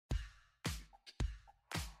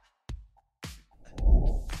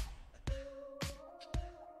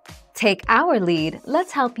Take our lead,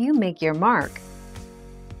 let's help you make your mark.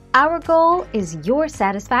 Our goal is your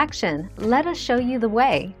satisfaction. Let us show you the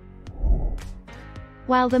way.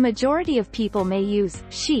 While the majority of people may use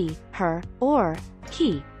she, her, or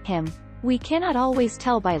he, him, we cannot always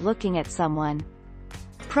tell by looking at someone.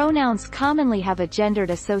 Pronouns commonly have a gendered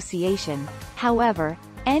association. However,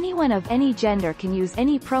 anyone of any gender can use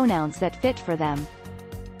any pronouns that fit for them.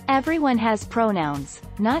 Everyone has pronouns,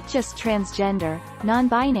 not just transgender,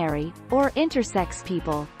 non-binary, or intersex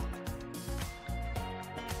people.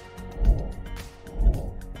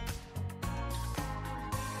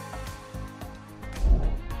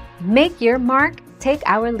 Make your mark, take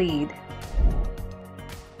our lead.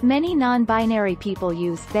 Many non-binary people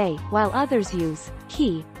use they, while others use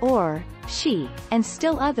he or she, and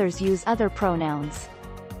still others use other pronouns.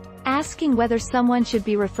 Asking whether someone should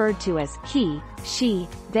be referred to as he, she,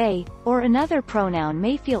 they, or another pronoun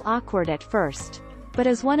may feel awkward at first, but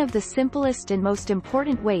is one of the simplest and most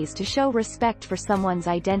important ways to show respect for someone's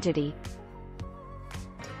identity.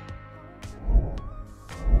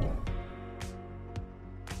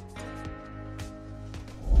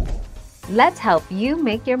 Let's help you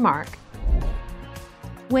make your mark.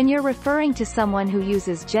 When you're referring to someone who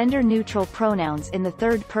uses gender-neutral pronouns in the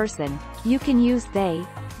third person, you can use they,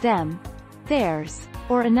 them, theirs,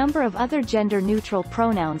 or a number of other gender-neutral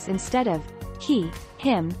pronouns instead of he,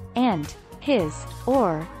 him, and his,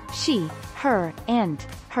 or she, her, and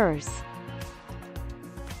hers.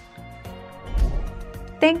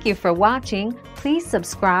 Thank you for watching. Please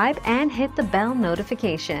subscribe and hit the bell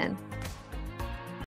notification.